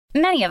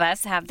Many of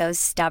us have those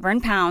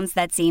stubborn pounds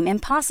that seem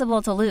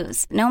impossible to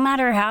lose, no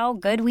matter how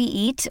good we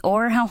eat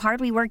or how hard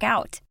we work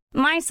out.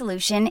 My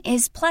solution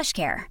is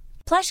PlushCare.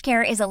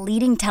 PlushCare is a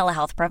leading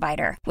telehealth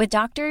provider with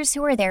doctors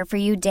who are there for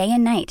you day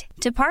and night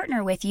to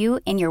partner with you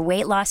in your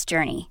weight loss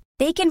journey.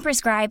 They can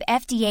prescribe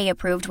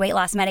FDA-approved weight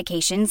loss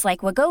medications like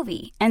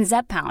Wegovy and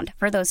Zepbound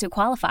for those who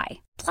qualify.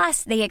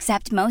 Plus, they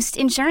accept most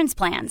insurance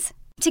plans.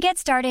 To get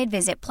started,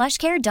 visit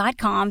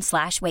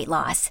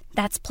plushcare.com/weightloss.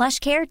 That's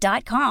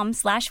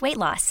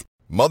plushcare.com/weightloss.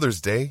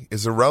 Mother's Day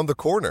is around the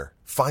corner.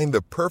 Find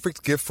the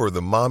perfect gift for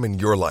the mom in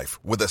your life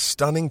with a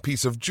stunning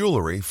piece of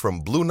jewelry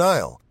from Blue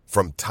Nile.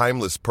 From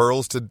timeless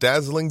pearls to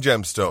dazzling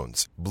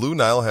gemstones, Blue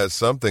Nile has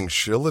something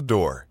she'll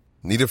adore.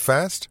 Need it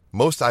fast?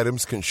 Most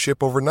items can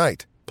ship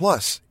overnight.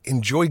 Plus,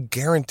 enjoy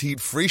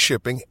guaranteed free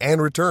shipping and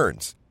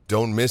returns.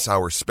 Don't miss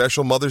our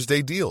special Mother's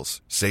Day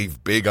deals.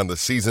 Save big on the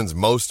season's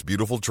most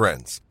beautiful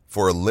trends.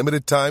 For a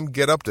limited time,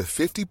 get up to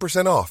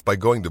 50% off by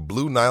going to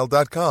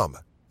BlueNile.com.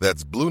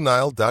 That's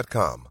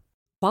BlueNile.com.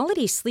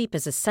 Quality sleep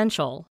is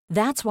essential.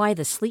 That's why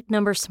the Sleep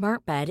Number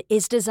Smart Bed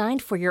is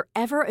designed for your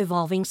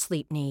ever-evolving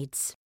sleep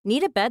needs.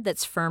 Need a bed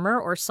that's firmer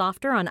or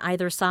softer on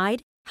either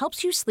side?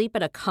 Helps you sleep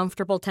at a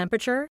comfortable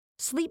temperature?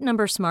 Sleep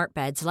Number Smart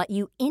Beds let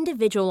you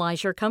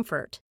individualize your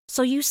comfort,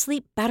 so you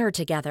sleep better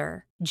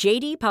together.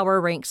 J.D. Power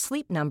ranks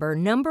Sleep Number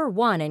number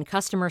 1 in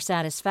customer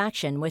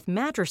satisfaction with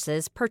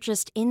mattresses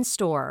purchased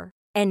in-store.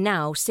 And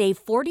now, save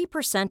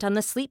 40% on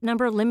the Sleep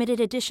Number Limited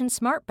Edition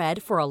Smart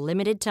Bed for a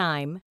limited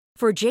time.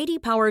 For J.D.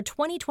 Power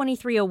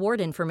 2023 award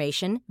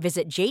information,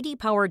 visit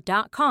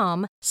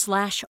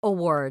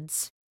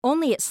jdpower.com/awards.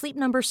 Only at Sleep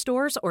Number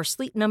stores or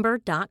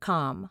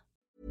sleepnumber.com.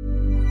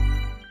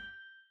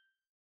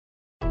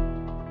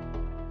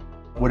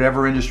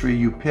 Whatever industry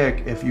you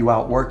pick, if you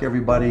outwork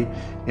everybody,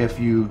 if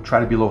you try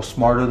to be a little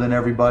smarter than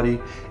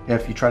everybody,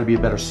 if you try to be a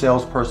better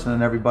salesperson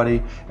than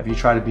everybody, if you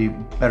try to be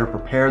better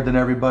prepared than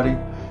everybody,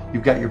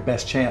 you've got your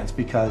best chance.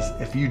 Because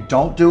if you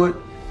don't do it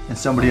and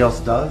somebody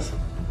else does,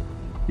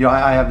 you know,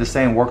 I have the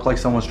saying, work like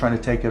someone's trying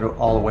to take it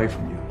all away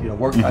from you. You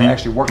know, I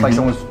actually work like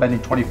someone's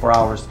spending 24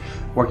 hours,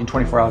 working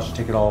 24 hours to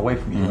take it all away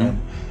from you.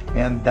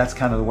 And that's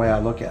kind of the way I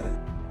look at it.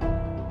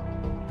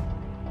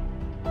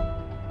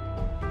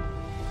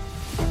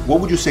 What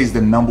would you say is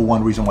the number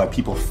one reason why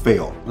people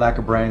fail? Lack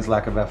of brains,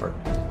 lack of effort.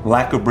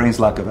 Lack of brains,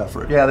 lack of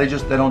effort. Yeah, they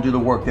don't do the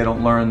work. They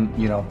don't learn,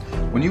 you know.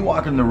 When you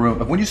walk in the room,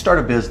 when you start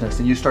a business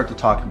and you start to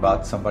talk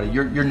about somebody,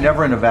 you're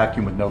never in a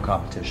vacuum with no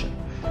competition,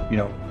 you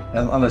know,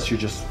 unless you're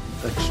just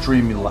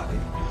extremely lucky.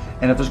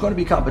 And if there's going to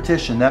be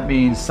competition, that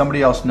means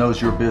somebody else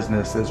knows your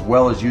business as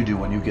well as you do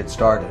when you get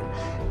started.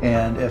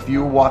 And if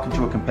you walk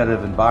into a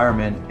competitive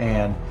environment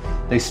and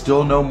they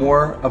still know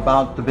more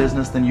about the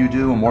business than you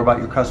do and more about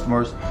your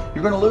customers,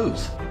 you're going to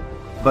lose.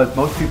 But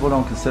most people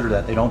don't consider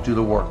that. They don't do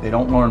the work. They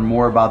don't learn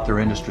more about their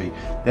industry.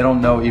 They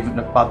don't know even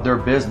about their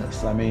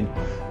business. I mean,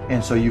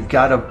 and so you've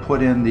got to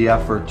put in the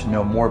effort to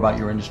know more about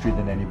your industry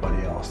than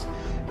anybody else.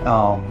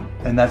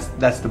 And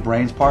that's the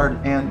brains part,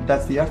 and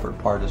that's the effort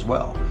part as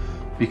well.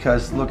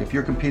 Because look, if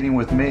you're competing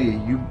with me,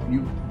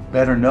 you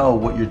better know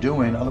what you're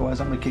doing. Otherwise,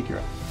 I'm going to kick your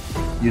ass.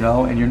 You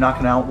know, and you're not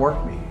going to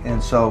outwork me.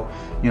 And so,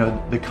 you know,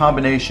 the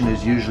combination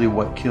is usually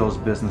what kills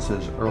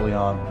businesses early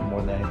on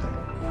more than anything.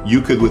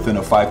 You could, within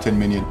a 5-10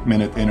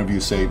 minute interview,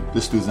 say,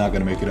 this dude's not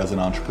going to make it as an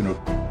entrepreneur.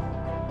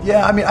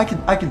 Yeah, I mean,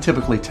 I can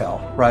typically tell,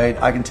 right?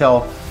 I can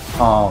tell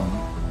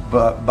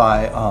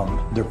by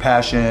their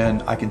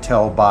passion. I can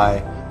tell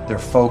by their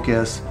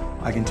focus.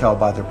 I can tell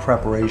by their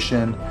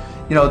preparation.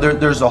 You know,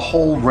 there's a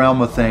whole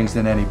realm of things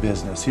in any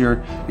business.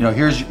 Here, you know,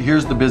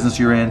 here's the business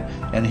you're in,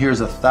 and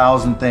here's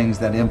 1,000 things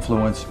that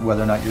influence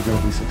whether or not you're going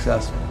to be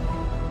successful.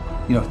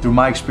 You know, through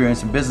my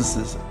experience in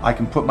businesses, I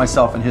can put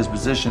myself in his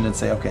position and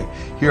say, okay,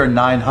 here are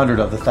 900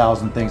 of the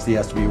 1,000 things he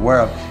has to be aware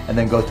of, and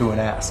then go through and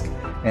ask.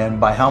 And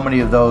by how many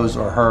of those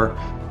or her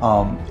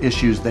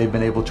issues they've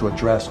been able to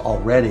address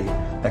already,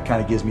 that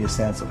kind of gives me a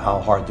sense of how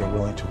hard they're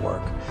willing to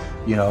work.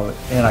 You know,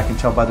 and I can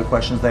tell by the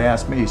questions they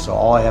ask me. So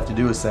all I have to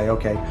do is say,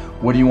 okay,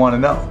 what do you want to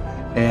know?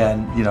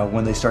 And, you know,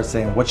 when they start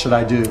saying, what should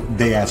I do?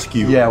 They ask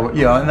you. Yeah,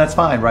 you know, and that's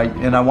fine, right?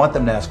 And I want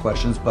them to ask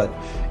questions, but,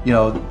 you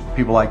know,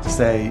 people like to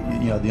say,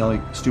 you know, the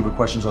only stupid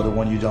questions are the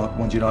ones you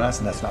don't ask,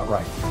 and that's not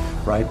right,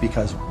 right?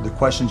 Because the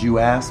questions you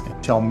ask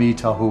tell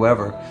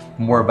whoever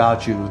more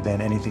about you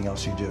than anything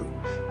else you do.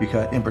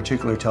 Because in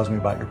particular, it tells me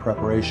about your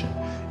preparation.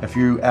 If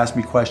you ask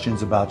me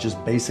questions about just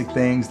basic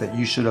things that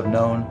you should have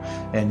known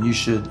and you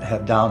should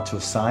have down to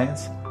a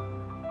science,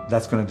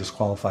 that's going to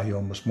disqualify you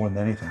almost more than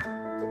anything.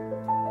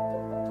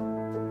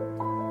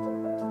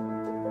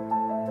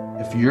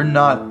 If you're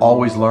not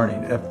always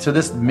learning, to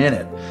this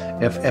minute,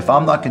 if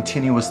I'm not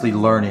continuously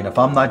learning, if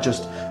I'm not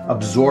just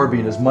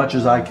absorbing as much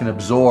as I can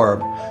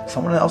absorb,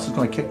 someone else is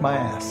going to kick my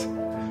ass,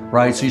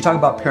 right? So you talk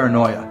about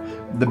paranoia.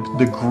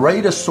 The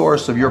greatest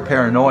source of your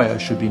paranoia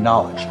should be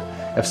knowledge.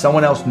 If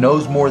someone else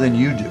knows more than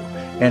you do,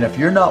 and if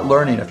you're not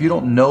learning, if you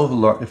don't know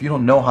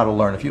how to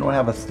learn, if you don't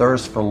have a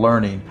thirst for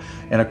learning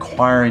and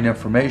acquiring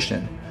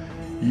information,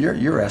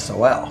 you're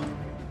SOL.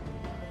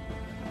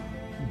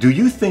 Do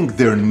you think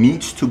there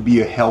needs to be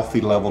a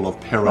healthy level of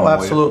paranoia? Oh,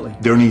 absolutely.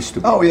 There needs to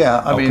be. Oh,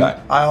 yeah. I mean,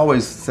 Okay. I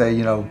always say,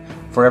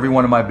 for every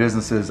one of my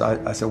businesses,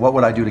 I say, what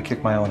would I do to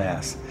kick my own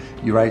ass?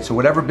 You right? So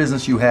whatever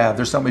business you have,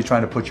 there's somebody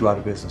trying to put you out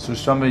of business.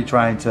 There's somebody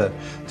trying to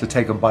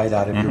take a bite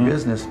out of your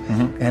business.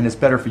 And it's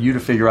better for you to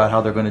figure out how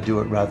they're going to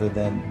do it rather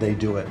than they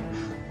do it.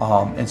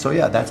 And so,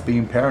 yeah, that's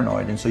being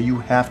paranoid. And so you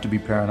have to be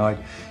paranoid.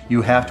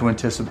 You have to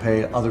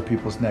anticipate other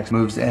people's next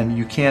moves. And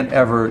you can't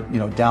ever,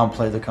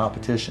 downplay the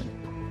competition.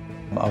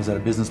 I was at a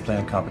business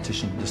plan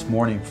competition this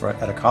morning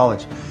at a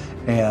college,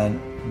 and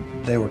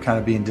they were kind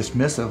of being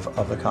dismissive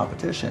of the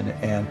competition.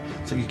 And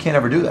so you can't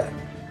ever do that.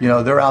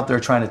 They're out there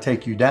trying to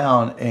take you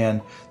down, and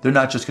they're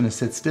not just going to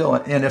sit still.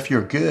 And if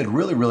you're good,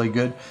 really, really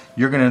good,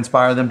 you're going to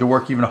inspire them to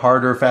work even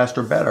harder,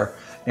 faster, better.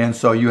 And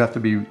so you have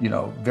to be,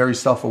 very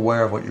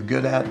self-aware of what you're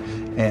good at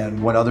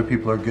and what other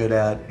people are good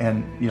at.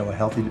 And, a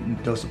healthy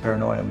dose of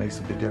paranoia makes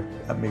a big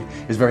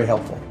difference. Is very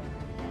helpful.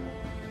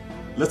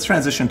 Let's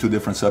transition to a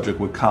different subject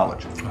with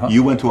college.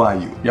 You went to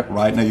IU, Yep.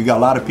 right? Now you got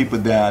a lot of people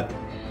that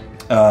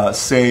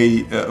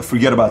say,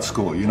 forget about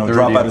school,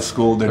 drop out of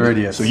school. They're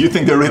idiots. So you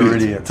think they're idiots?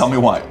 They're idiots. Tell me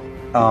why.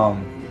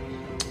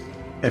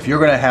 If you're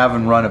going to have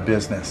and run a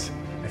business,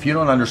 if you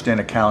don't understand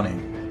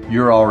accounting,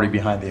 you're already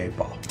behind the 8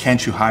 ball.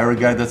 Can't you hire a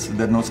guy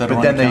that knows how to But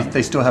run then accounting?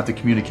 they still have to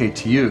communicate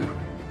to you.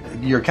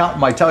 Your accountant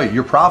might tell you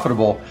you're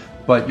profitable,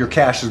 but your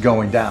cash is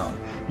going down.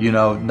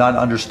 Not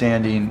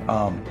understanding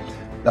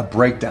a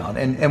breakdown.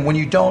 And when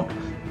you don't,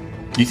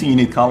 You think you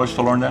need college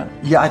to learn that?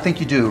 yeah, I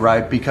think you do,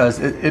 right? Because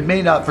it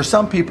may not, for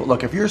some people,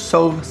 look, if you're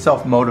so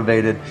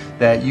self-motivated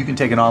that you can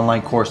take an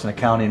online course in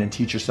accounting and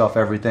teach yourself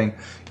everything,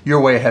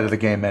 you're way ahead of the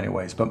game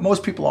anyways. But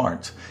most people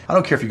aren't. I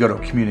don't care if you go to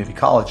a community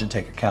college and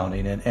take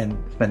accounting and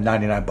spend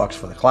 $99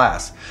 for the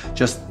class.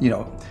 Just,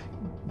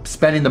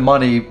 spending the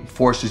money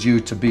forces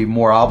you to be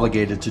more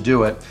obligated to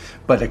do it.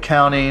 But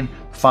accounting,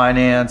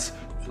 finance,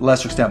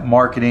 lesser extent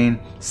marketing,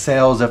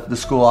 sales if the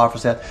school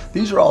offers that.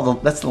 These are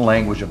that's the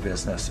language of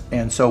business.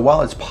 And so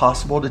while it's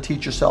possible to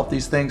teach yourself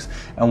these things,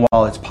 and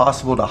while it's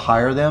possible to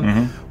hire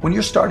them, when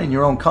you're starting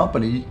your own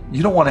company,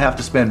 you don't want to have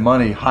to spend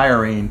money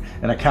hiring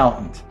an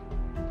accountant.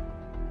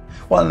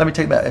 Well, let me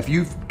take that. If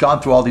you've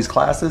gone through all these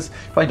classes,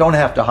 you probably don't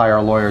have to hire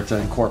a lawyer to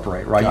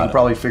incorporate, right? You can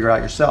probably figure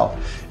out yourself.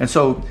 And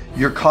so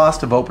your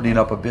cost of opening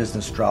up a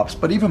business drops.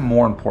 But even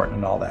more important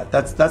than all that,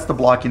 that's the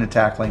blocking and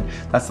tackling.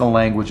 That's the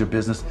language of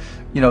business.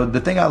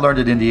 The thing I learned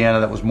at Indiana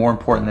that was more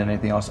important than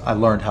anything else, I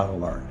learned how to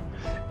learn.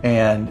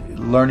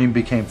 And learning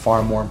became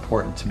far more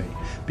important to me,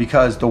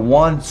 because the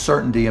one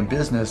certainty in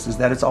business is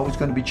that it's always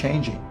going to be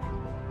changing.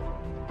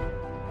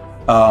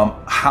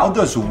 How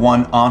does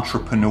one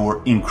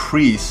entrepreneur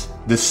increase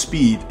the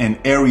speed in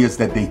areas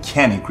that they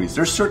can increase?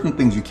 There's certain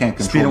things you can't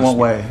control. Speed in what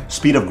way?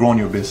 Speed of growing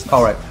your business.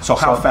 All right. So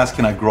how fast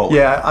can I grow it?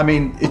 Yeah, I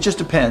mean, it just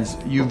depends.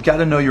 You've got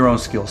to know your own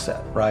skill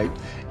set, right?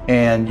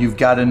 And you've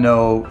got to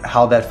know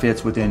how that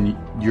fits within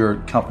your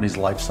company's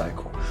life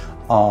cycle.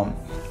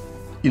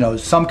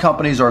 Some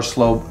companies are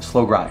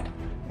slow grind,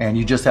 and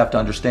you just have to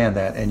understand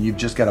that, and you've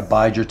just got to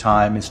bide your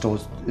time until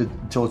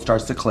it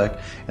starts to click,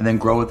 and then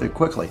grow with it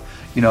quickly.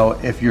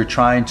 If you're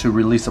trying to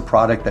release a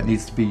product that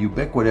needs to be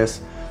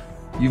ubiquitous,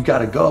 you've got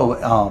to go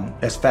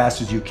as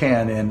fast as you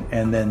can,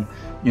 and then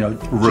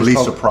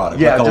Release a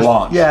product, like a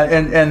launch. Yeah,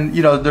 and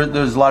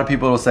there's a lot of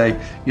people who will say,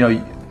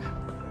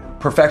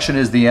 perfection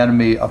is the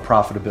enemy of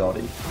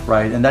profitability,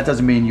 right? And that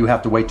doesn't mean you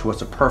have to wait till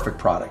it's a perfect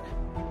product.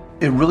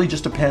 It really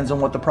just depends on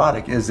what the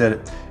product is.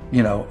 It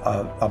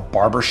a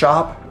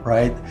barbershop,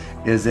 right?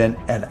 Is it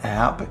an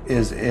app?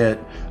 Is it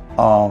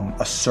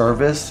a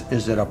service?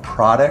 Is it a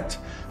product?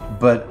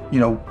 But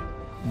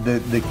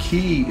the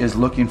key is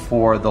looking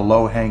for the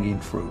low-hanging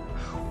fruit.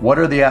 What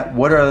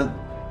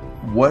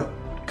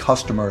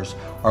customers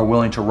are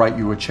willing to write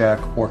you a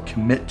check or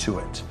commit to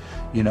it,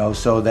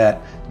 so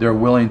that they're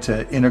willing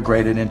to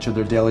integrate it into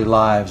their daily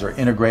lives or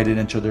integrate it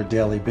into their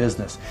daily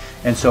business.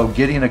 And so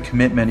getting a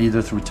commitment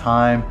either through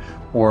time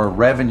or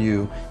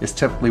revenue is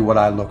typically what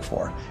I look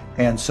for.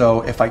 And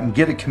so if I can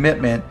get a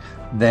commitment,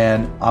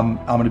 then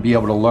I'm going to be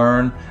able to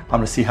learn. I'm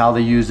going to see how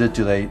they use it.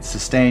 Do they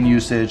sustain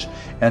usage?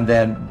 And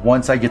then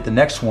once I get the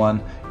next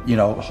one,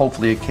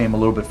 hopefully it came a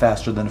little bit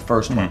faster than the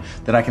first one.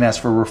 Then I can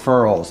ask for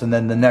referrals, and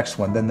then the next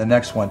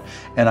one,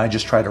 and I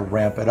just try to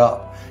ramp it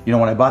up.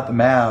 When I bought the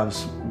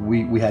Mavs,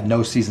 we had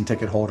no season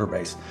ticket holder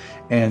base.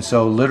 And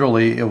so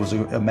literally it was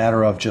a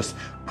matter of just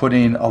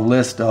putting a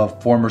list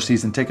of former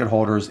season ticket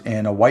holders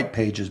in a white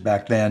pages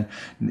back then,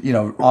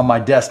 on my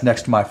desk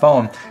next to my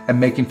phone, and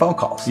making phone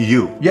calls.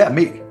 You? Yeah,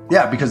 me.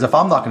 Yeah, because if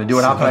I'm not going to do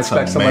it, how can I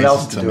expect someone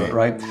else to do it,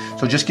 right?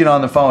 So just get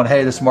on the phone.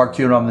 Hey, this is Mark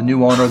Cuban. I'm the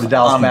new owner of the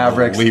Dallas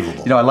Mavericks.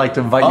 Unbelievable. I'd like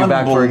to invite you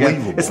back for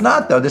again. It's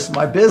not, though. This is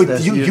my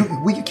business.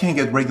 But you can't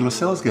get regular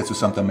sales guys or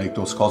something to make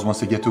those calls once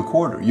they get to a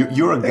quarter.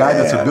 You're a guy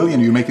that's a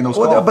billionaire. You're making those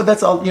calls. But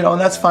that's all, and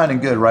that's fine and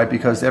good, right?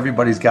 Because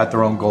everybody's got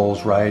their own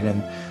goals, right?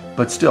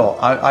 But still,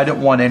 I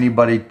didn't want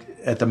anybody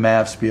at the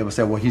Mavs to be able to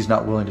say, well, he's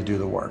not willing to do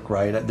the work,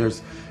 right?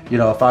 There's,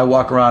 if I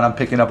walk around, I'm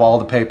picking up all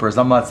the papers.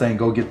 I'm not saying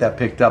go get that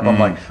picked up. I'm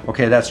like,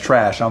 okay, that's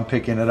trash. I'm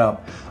picking it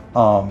up.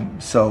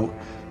 So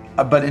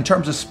But in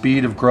terms of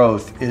speed of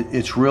growth,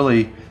 it's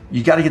really,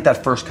 you got to get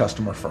that first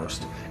customer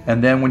first.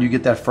 And then when you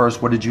get that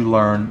first, what did you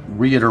learn?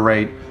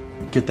 Reiterate,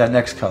 get that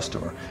next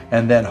customer.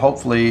 And then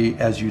hopefully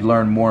as you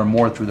learn more and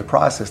more through the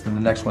process, then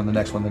the next one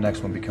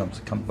comes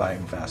by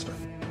even faster.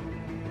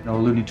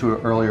 Alluding to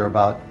it earlier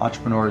about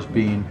entrepreneurs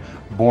being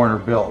born or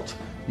built,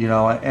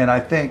 and I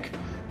think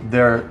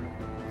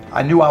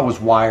I knew I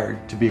was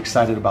wired to be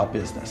excited about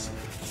business.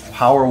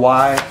 How or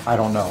why, I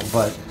don't know,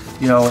 but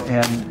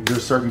and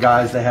there's certain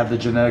guys that have the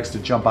genetics to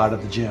jump out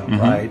of the gym,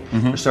 right?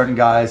 There's certain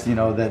guys,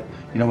 that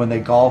when they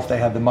golf, they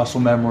have the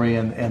muscle memory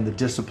and the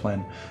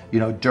discipline.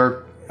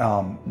 Dirk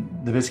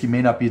Nowitzki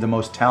may not be the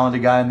most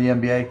talented guy in the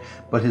NBA,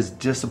 but his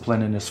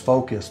discipline and his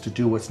focus to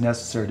do what's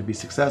necessary to be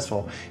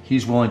successful,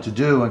 he's willing to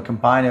do, and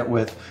combine it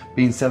with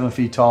being 7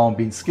 feet tall and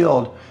being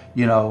skilled,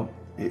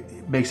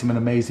 it makes him an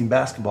amazing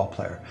basketball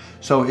player.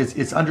 So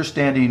it's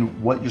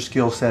understanding what your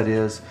skill set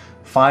is,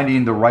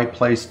 finding the right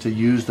place to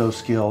use those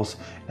skills,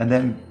 and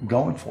then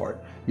going for it.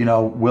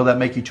 Will that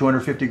make you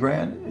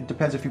 $250,000? It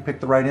depends if you pick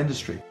the right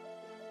industry.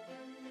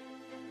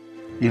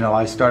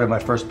 I started my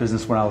first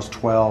business when I was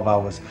 12. I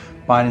was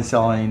buying and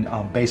selling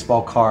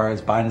baseball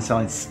cards, buying and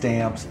selling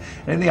stamps.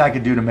 Anything I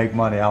could do to make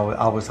money,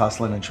 I was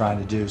hustling and trying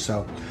to do.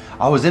 So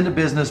I was into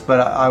business, but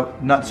I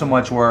not so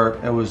much where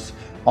it was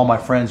all my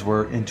friends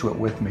were into it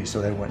with me,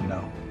 so they wouldn't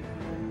know.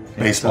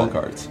 Baseball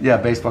cards. Yeah,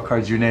 baseball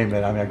cards, you name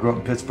it. I grew up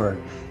in Pittsburgh,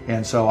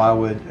 and so I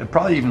would,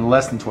 probably even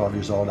less than 12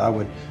 years old, I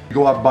would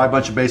go out and buy a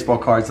bunch of baseball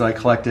cards that I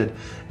collected,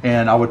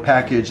 and I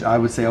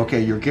would say, okay,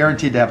 you're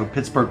guaranteed to have a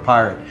Pittsburgh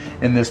Pirate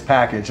in this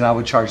package, and I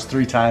would charge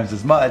 3 times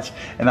as much,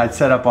 and I'd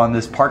set up on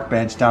this park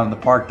bench down in the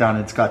park down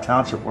in Scott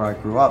Township where I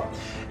grew up,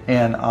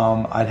 and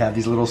I'd have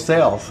these little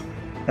sales,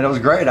 and it was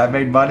great. I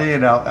made money,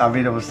 and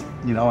it was,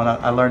 and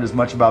I learned as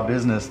much about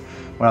business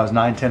when I was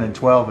 9, 10, and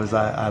 12 as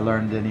I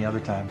learned any other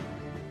time.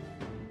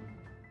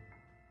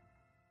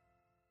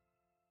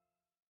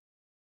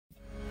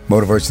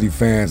 Motiversity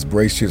fans,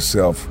 brace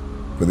yourself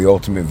for the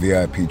ultimate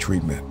VIP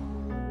treatment.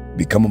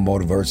 Become a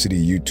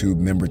Motiversity YouTube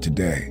member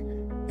today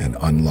and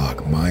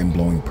unlock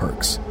mind-blowing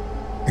perks,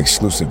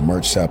 exclusive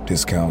merch shop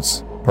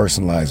discounts,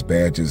 personalized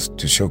badges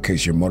to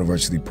showcase your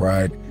Motiversity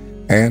pride,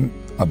 and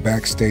a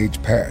backstage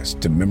pass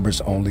to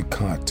members-only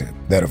content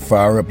that'll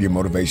fire up your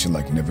motivation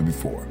like never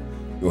before.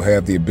 You'll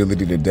have the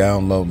ability to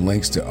download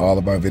links to all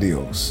of our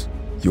videos,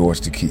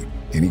 yours to keep,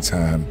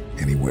 anytime,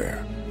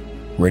 anywhere.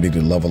 Ready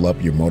to level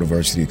up your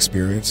Motiversity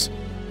experience?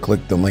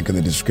 Click the link in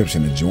the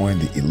description to join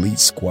the Elite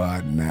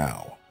Squad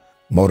now.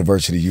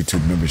 Motiversity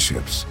YouTube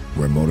memberships,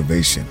 where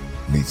motivation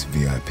meets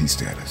VIP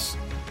status.